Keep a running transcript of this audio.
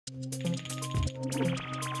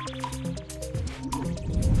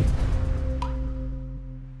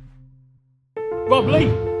Rob Lee!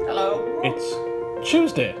 Hello! It's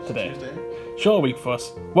Tuesday today. Tuesday. Short week for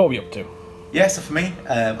us. What are we up to? Yeah, so for me,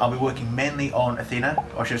 I'll be working mainly on Athena,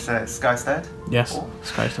 or should I say Skystead. Yes,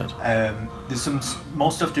 Skystead. There's some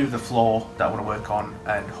more stuff to do with the floor that I want to work on,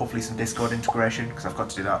 and hopefully some Discord integration, because I've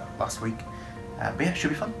got to do that last week. But yeah, should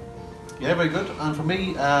be fun. Yeah, very good. And for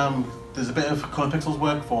me, there's a bit of colour pixels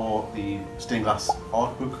work for the stained glass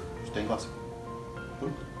art book. Stained glass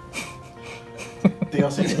book?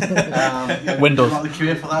 DLC. Yeah, Windows. A lot of the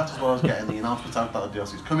QA for that, as well as getting the announcements out that the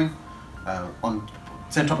DLC is coming. On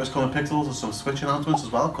same topic as colour pixels, there's some Switch announcements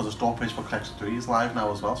as well, because the store page for Collection 3 is live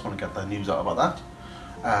now as well, so I want to get the news out about that.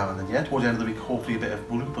 And then yeah, towards the end of the week, hopefully a bit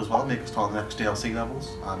of Loop as well, make us start on the next DLC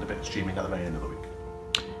levels, and a bit of streaming at the very end of the week.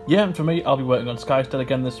 Yeah, and for me, I'll be working on Skystead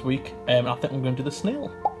again this week. I think I'm going to do the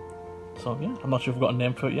snail. So yeah, I'm not sure if we've got a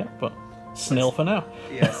name for it yet, but snail for now.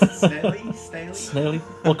 Yes, snaily. Snaily.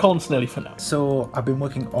 We'll call him Snaily for now. So I've been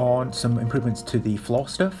working on some improvements to the floor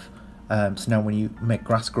stuff. So now when you make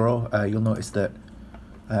grass grow, you'll notice that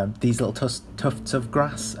these little tufts of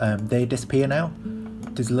grass, they disappear now.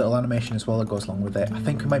 There's a little animation as well that goes along with it. I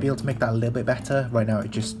think we might be able to make that a little bit better. Right now it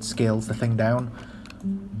just scales the thing down.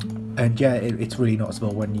 And yeah, it's really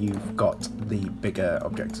noticeable when you've got the bigger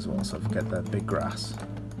objects as well. So if we get the big grass,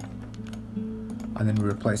 and then we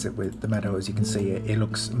replace it with the meadow, as you can see, it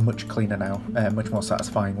looks much cleaner now, much more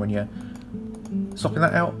satisfying when you're swapping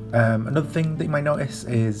that out. Another thing that you might notice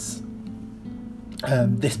is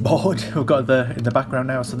this board we've got in the background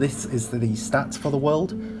now. So this is the stats for the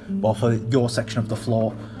world, or for your section of the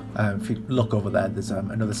floor. If you look over there, there's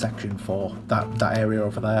another section for that area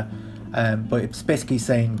over there. But it's basically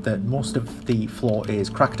saying that most of the floor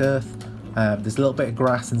is cracked earth. There's a little bit of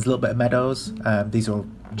grass and there's a little bit of meadows. These are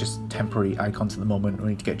just temporary icons at the moment. We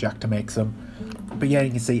need to get Jack to make some. But yeah,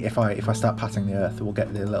 you can see if I start patting the earth, we'll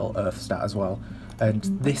get the little earth stat as well. And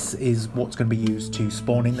this is what's going to be used to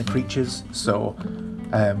spawn in the creatures. So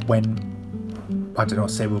when, I don't know,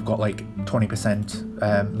 say we've got like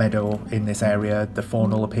 20% meadow in this area, the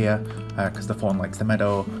fawn will appear because the fawn likes the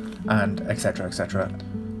meadow, and etc, etc.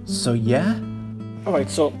 So yeah.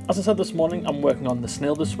 Alright, so as I said this morning, I'm working on the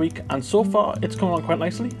snail this week, and so far it's coming along quite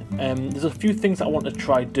nicely. There's a few things that I want to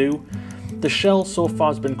try do. The shell so far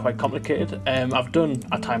has been quite complicated. I've done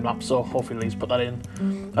a time lapse, so hopefully Lee's put that in.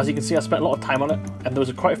 As you can see, I spent a lot of time on it, and there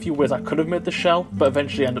was quite a few ways I could have made the shell, but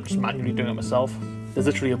eventually I ended up just manually doing it myself. There's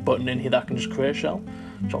literally a button in here that I can just create a shell,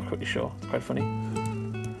 which I'll quickly show. It's quite funny.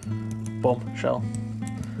 Boom, shell.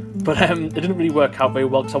 But it didn't really work out very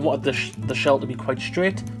well because I wanted the shell to be quite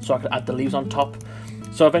straight so I could add the leaves on top.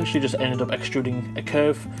 So I eventually just ended up extruding a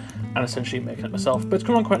curve and essentially making it myself. But it's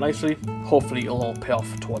coming on quite nicely. Hopefully it'll all pay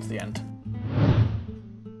off towards the end.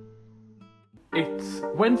 It's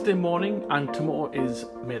Wednesday morning and tomorrow is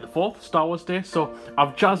May the 4th, Star Wars Day. So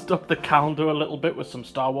I've jazzed up the calendar a little bit with some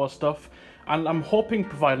Star Wars stuff. And I'm hoping,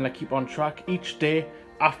 providing I keep on track, each day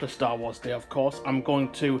after Star Wars Day, of course, I'm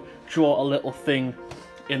going to draw a little thing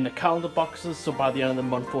in the calendar boxes, so by the end of the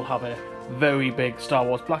month we'll have a very big Star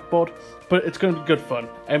Wars blackboard. But it's going to be good fun.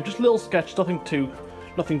 Just a little sketch, nothing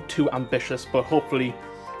too ambitious, but hopefully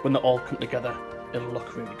when they all come together it'll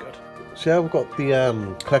look really good. So yeah, we've got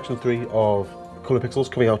the Collection 3 of Colour Pixels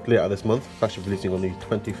coming out later this month. It's actually releasing on the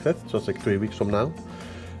 25th, so it's like 3 weeks from now.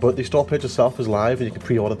 But the store page itself is live and you can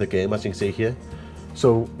pre-order the game, as you can see here.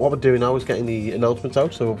 So what we're doing now is getting the announcements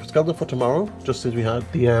out. So we're scheduled for tomorrow, just as we had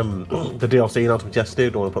the DLC announcements yesterday.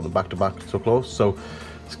 We don't want to put them back to back so close. So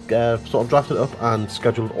sort of drafted up and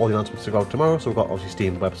scheduled all the announcements to go out tomorrow. So we've got obviously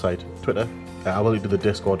Steam, website, Twitter. I will do the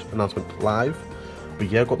Discord announcement live. But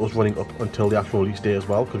yeah, I've got those running up until the actual release day as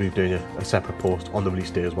well, because we're doing a separate post on the release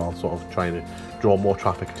day as well, sort of trying to draw more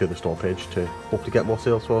traffic to the store page to hopefully get more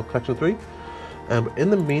sales for Collection 3. In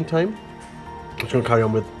the meantime, I'm just going to carry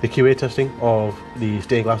on with the QA testing of the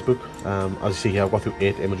stained glass book. As you see here, I've got through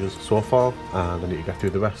 8 images so far, and I need to get through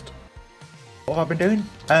the rest. What have I been doing?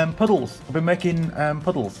 Puddles. I've been making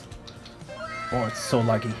puddles. Oh, it's so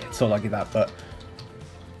laggy that,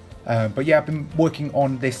 but yeah, I've been working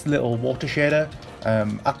on this little water shader.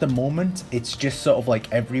 At the moment, it's just sort of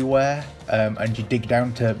like everywhere, and you dig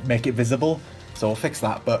down to make it visible. So I'll fix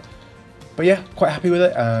that, but yeah, quite happy with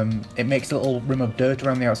it. It makes a little rim of dirt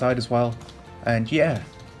around the outside as well. And yeah,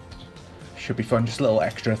 should be fun, just a little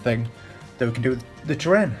extra thing that we can do with the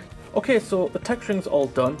terrain. Okay, so the texturing's all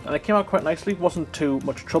done, and it came out quite nicely, wasn't too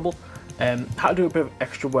much trouble. Had to do a bit of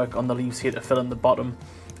extra work on the leaves here to fill in the bottom.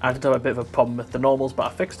 I did have a bit of a problem with the normals, but I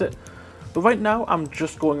fixed it. But right now, I'm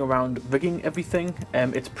just going around rigging everything.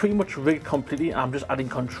 It's pretty much rigged completely, and I'm just adding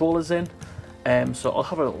controllers in. So I'll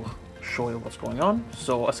have a little show you what's going on.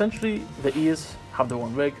 So essentially the ears have their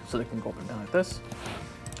own rig, so they can go up and down like this.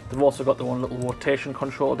 They've also got their own little rotation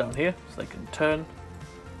control down here, so they can turn.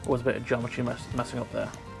 Oh, there's a bit of geometry messing up there.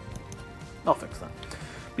 I'll fix that.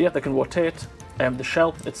 But yeah, they can rotate. The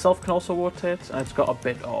shell itself can also rotate, and it's got a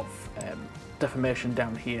bit of deformation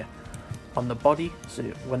down here on the body. So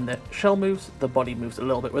when the shell moves, the body moves a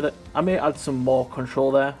little bit with it. I may add some more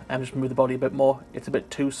control there and just move the body a bit more. It's a bit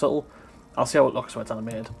too subtle. I'll see how it looks when it's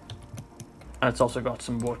animated. And it's also got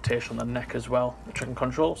some rotation on the neck as well, which I can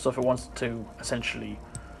control. So if it wants to essentially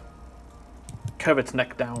curve its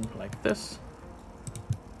neck down like this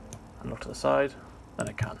and look to the side, then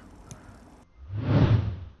it can.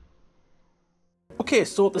 Okay,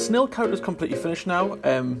 so the snail character is completely finished now,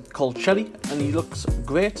 called Shelly, and he looks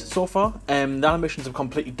great so far. The animations are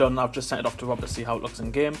completely done. I've just sent it off to Rob to see how it looks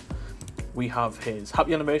in game. We have his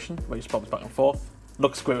happy animation, where he just bobs back and forth.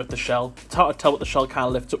 Looks great with the shell. It's hard to tell what the shell kind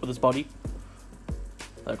of lifts up with his body.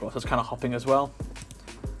 There it goes, it's kind of hopping as well.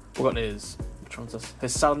 We've got his, which one's this?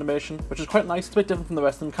 His sad animation, which is quite nice. It's a bit different from the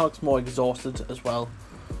rest of them. Kind of looks more exhausted as well.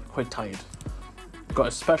 Quite tired. We've got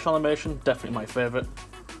his special animation, definitely my favourite,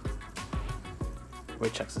 where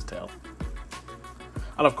he checks his tail.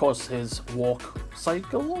 And of course his walk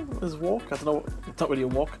cycle, his walk, I don't know, it's not really a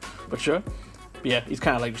walk, but sure. But yeah, he's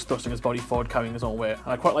kind of like just thrusting his body forward, carrying his own weight, and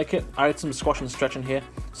I quite like it. I had some squash and stretch in here,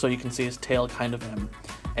 so you can see his tail kind of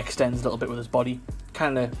extends a little bit with his body,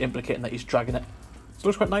 kind of implicating that he's dragging it. So it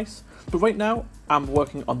looks quite nice. But right now, I'm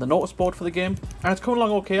working on the notice board for the game, and it's coming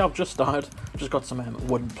along okay. I've just started, just got some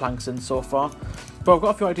wooden planks in so far, but I've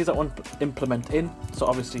got a few ideas I want to implement in. So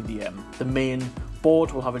obviously the main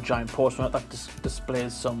board will have a giant poster on it that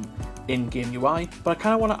displays some in-game UI, but I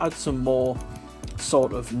kind of want to add some more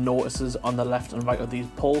sort of notices on the left and right of these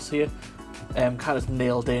poles here, kind of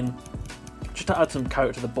nailed in, just to add some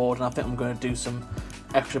character to the board. And I think I'm going to do some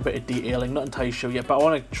extra bit of detailing, not entirely sure yet, but I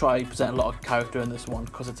want to try present a lot of character in this one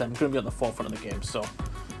because it's going to be on the forefront of the game, so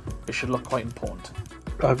it should look quite important.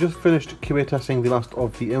 I've just finished QA testing the last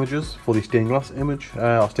of the images for the stained glass image,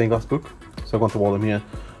 or stained glass book. So I've gone through all of them here.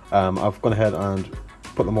 I've gone ahead and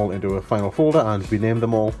put them all into a final folder and renamed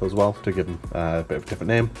them all as well to give them a bit of a different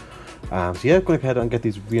name. So yeah, I'm going to go ahead and get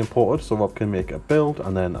these re-imported so Rob can make a build,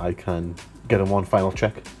 and then I can get them one final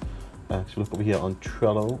check. So look over here on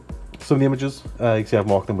Trello. Some of the images, you can see I've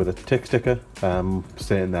marked them with a tick sticker,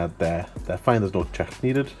 saying that they're fine, there's no check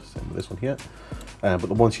needed. Same with this one here. But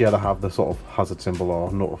the ones here that have the sort of hazard symbol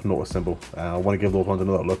or notice symbol, I want to give those ones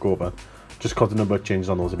another look over, just because the number of changes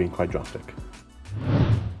on those have been quite drastic.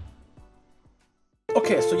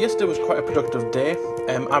 Okay, so yesterday was quite a productive day.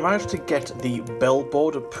 I managed to get the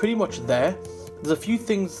billboard pretty much there. There's a few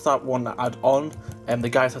things that I want to add on, and the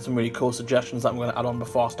guys had some really cool suggestions that I'm going to add on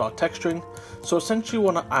before I start texturing. So essentially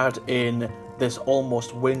I want to add in this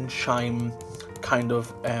almost wind chime kind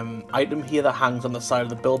of item here that hangs on the side of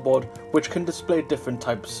the billboard, which can display different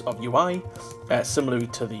types of UI, similar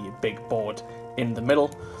to the big board in the middle.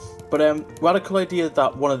 But we had a cool idea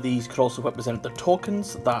that one of these could also represent the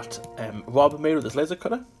tokens that Rob made with his laser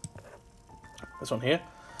cutter. This one here.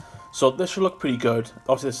 So this should look pretty good.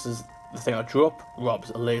 Obviously this is the thing I drew up.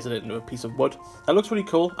 Rob's lasered it into a piece of wood. It looks really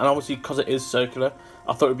cool, and obviously because it is circular,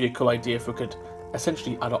 I thought it would be a cool idea if we could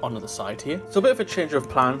essentially add it onto the side here. So a bit of a change of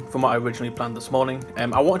plan from what I originally planned this morning.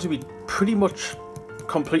 I wanted to be pretty much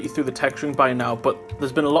completely through the texturing by now, but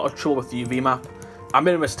there's been a lot of trouble with the UV map. I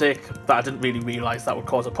made a mistake that I didn't really realise that would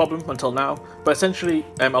cause a problem until now. But essentially,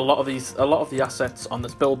 a lot of the assets on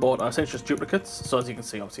this billboard are essentially just duplicates. So as you can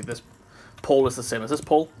see, obviously this pole is the same as this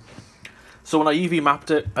pole. So when I UV mapped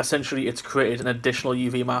it, essentially it's created an additional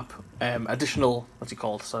UV map, additional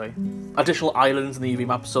islands in the UV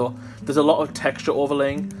map. So there's a lot of texture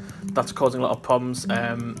overlaying that's causing a lot of problems.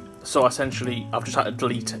 So essentially, I've just had to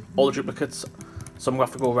delete all the duplicates. So I'm going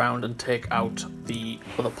to have to go around and take out the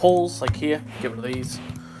other poles, like here, get rid of these.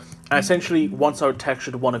 And essentially, once I've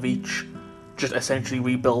textured one of each, just essentially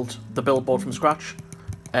rebuild the billboard from scratch.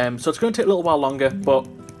 So it's going to take a little while longer, but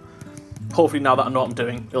hopefully now that I know what I'm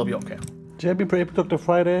doing, it'll be okay. Yeah, it's been a pretty productive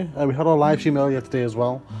Friday. We had our live stream earlier today as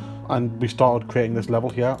well, and we started creating this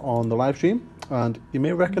level here on the live stream. And you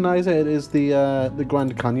may recognise it. It is the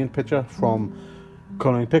Grand Canyon picture from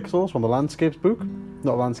Coloring Pixels from the Landscapes book.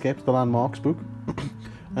 Not Landscapes, the Landmarks book.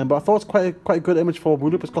 But I thought it's quite a good image for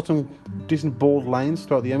Wooloop. It's got some decent bold lines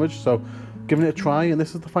throughout the image, so giving it a try, and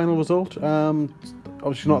this is the final result.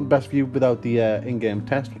 Obviously not the best view without the in-game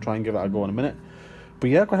test. We'll try and give that a go in a minute. But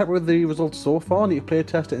yeah, quite happy with the results so far. I need to play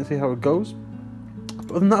test it and see how it goes. But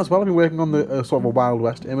other than that as well, I've been working on the sort of a Wild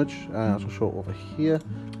West image. So I'll show it over here.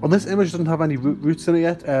 On this image, it doesn't have any roots in it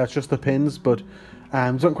yet, it's just the pins, but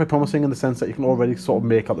it's looking quite promising in the sense that you can already sort of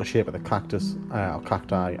make out the shape of the cactus, or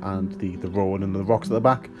cacti, and the rowan and the rocks at the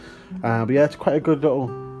back. But yeah, it's quite a good little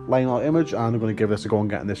line art image, and I'm going to give this a go and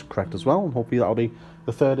getting this correct as well, and hopefully that'll be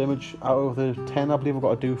the third image out of the 10 I believe I've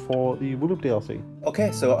got to do for the Wooloop DLC.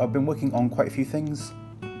 Okay, so I've been working on quite a few things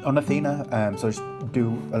on Athena, so I'll just do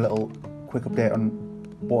a little quick update on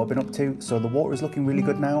what I've been up to. So the water is looking really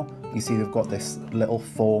good now. You see they've got this little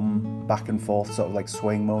foam back and forth sort of like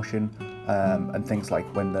swaying motion, and things like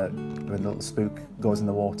when the little spook goes in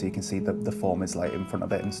the water, you can see the foam is like in front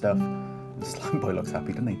of it and stuff. The slime boy looks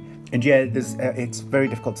happy, doesn't he? And yeah, it's very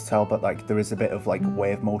difficult to tell, but like there is a bit of like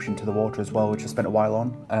wave motion to the water as well, which I spent a while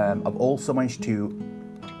on. I've also managed to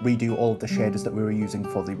redo all of the shaders that we were using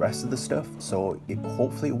for the rest of the stuff, so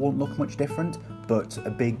hopefully it won't look much different. But a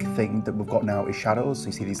big thing that we've got now is shadows. So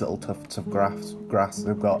you see these little tufts of grass.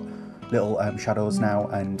 We've got little shadows now,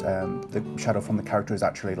 and the shadow from the character is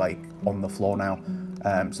actually like on the floor now.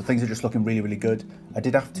 So things are just looking really, really good. I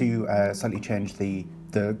did have to slightly change the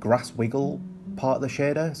grass wiggle part of the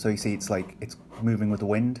shader, so you see it's like it's moving with the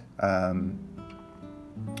wind.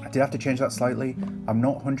 I did have to change that slightly. I'm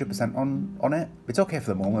not 100% on it. It's okay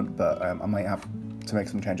for the moment, but I might have to make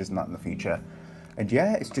some changes in that in the future. And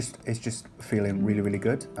yeah, it's just feeling really, really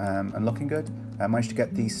good, and looking good. I managed to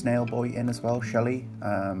get the snail boy in as well, Shelly.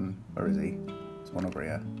 Where is he? There's one over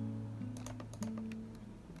here.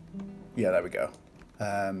 Yeah, there we go.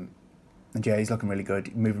 And yeah, he's looking really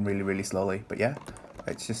good, moving really, really slowly. But yeah,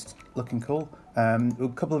 it's just looking cool. A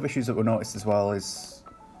couple of issues that we noticed as well is,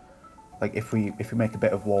 like if we make a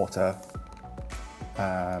bit of water,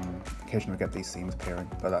 occasionally we get these seams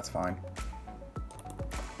appearing, but that's fine.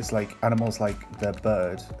 It's like animals like the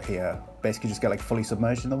bird here basically just get like fully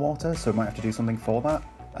submerged in the water, so we might have to do something for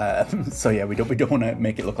that. So yeah, we don't want to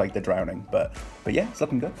make it look like they're drowning, but yeah, it's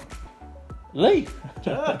looking good. Lee!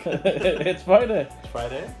 Jack! It's Friday. It's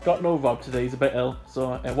Friday. Got no Rob today, he's a bit ill,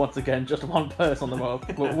 so once again, just one person on the Rob.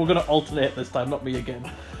 We're going to alternate this time, not me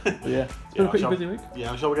again. But yeah, it's been a pretty busy week. Yeah,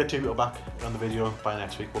 I'm sure we'll get 2 people back on the video by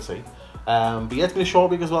next week, we'll see. But yeah, it's been a short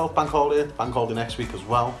week as well, bank holiday next week as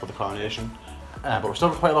well for the coronation. But we've still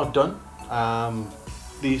got quite a lot done.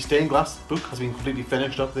 The stained glass book has been completely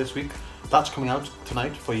finished up this week. That's coming out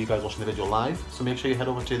tonight for you guys watching the video live, so make sure you head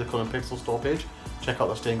over to the Colour and Pixel store page, check out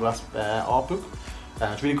the stained glass art book.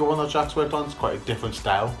 It's really good one that Jack's worked on. It's quite a different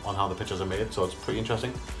style on how the pictures are made, so it's pretty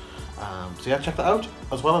interesting. So yeah, check that out.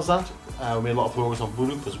 As well as that, we made a lot of progress on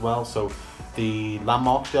Wooloop as well, so the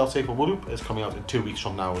Landmark DLC for Wooloop is coming out in 2 weeks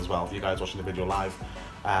from now as well for you guys watching the video live.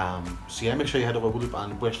 So yeah, make sure you head over to Wooloop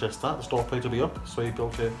and wishlist that. The store page will be up, so you'll be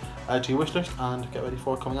able to add to your wishlist and get ready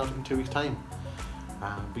for it coming out in 2 weeks time.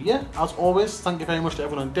 But yeah, as always, thank you very much to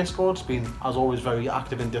everyone on Discord. It's been, as always, very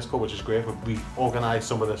active in Discord, which is great. We organised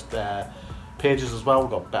some of the pages as well. We've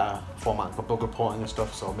got better format for bug reporting and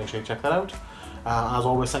stuff, so make sure you check that out. As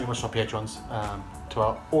always, thank you much to our patrons, to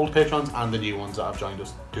our old patrons and the new ones that have joined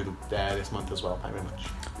us this month as well. Thank you very much.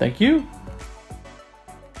 Thank you.